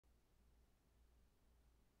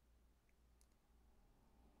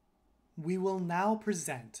We will now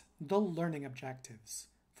present the learning objectives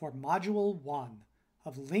for Module 1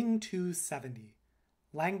 of LING 270,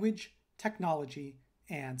 Language, Technology,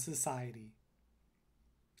 and Society.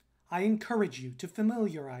 I encourage you to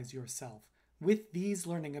familiarize yourself with these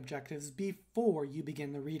learning objectives before you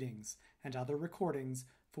begin the readings and other recordings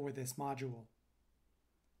for this module.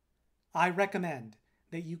 I recommend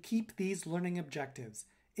that you keep these learning objectives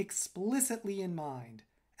explicitly in mind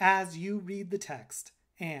as you read the text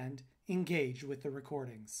and engage with the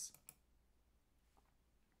recordings.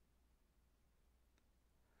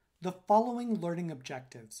 The following learning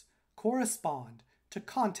objectives correspond to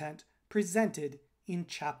content presented in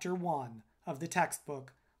Chapter 1 of the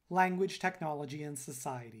textbook Language, Technology, and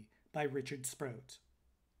Society by Richard Sproat.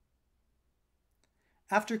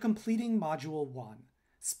 After completing Module 1,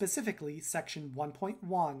 specifically Section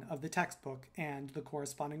 1.1 of the textbook and the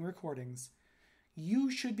corresponding recordings,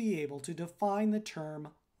 you should be able to define the term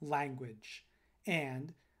language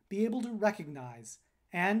and be able to recognize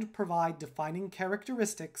and provide defining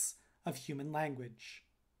characteristics of human language.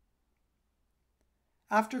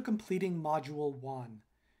 After completing Module 1,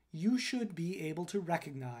 you should be able to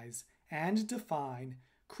recognize and define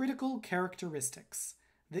critical characteristics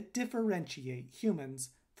that differentiate humans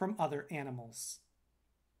from other animals.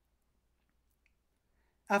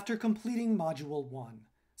 After completing Module 1,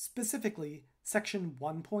 specifically Section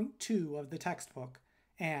 1.2 of the textbook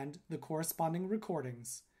and the corresponding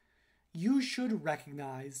recordings, you should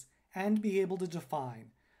recognize and be able to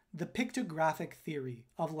define the pictographic theory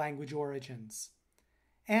of language origins,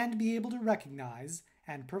 and be able to recognize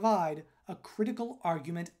and provide a critical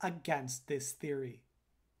argument against this theory.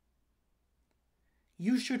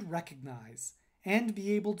 You should recognize and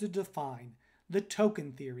be able to define the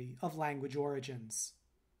token theory of language origins.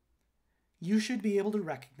 You should be able to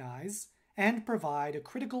recognize and provide a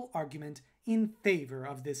critical argument in favor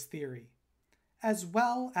of this theory, as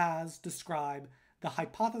well as describe the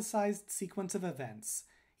hypothesized sequence of events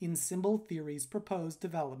in symbol theory's proposed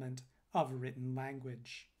development of written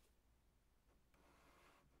language.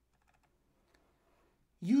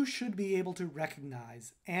 You should be able to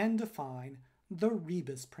recognize and define the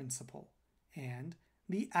rebus principle and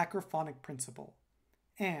the acrophonic principle,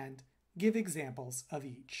 and give examples of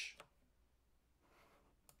each.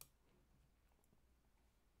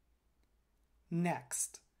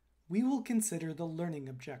 Next, we will consider the learning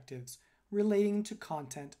objectives relating to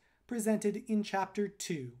content presented in Chapter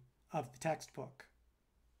 2 of the textbook.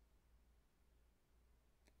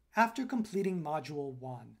 After completing Module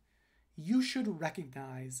 1, you should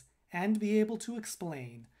recognize and be able to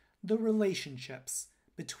explain the relationships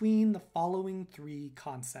between the following three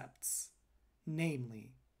concepts,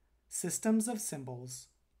 namely systems of symbols,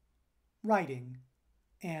 writing,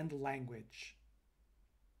 and language.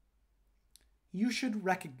 You should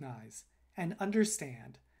recognize and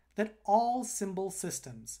understand that all symbol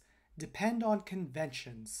systems depend on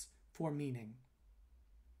conventions for meaning.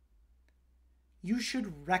 You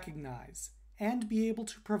should recognize and be able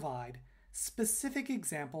to provide specific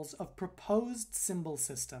examples of proposed symbol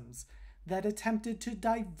systems that attempted to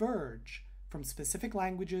diverge from specific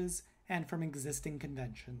languages and from existing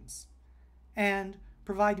conventions, and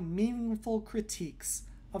provide meaningful critiques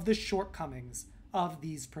of the shortcomings of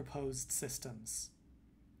these proposed systems.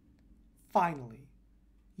 Finally,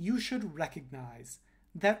 you should recognize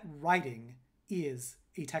that writing is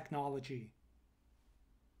a technology.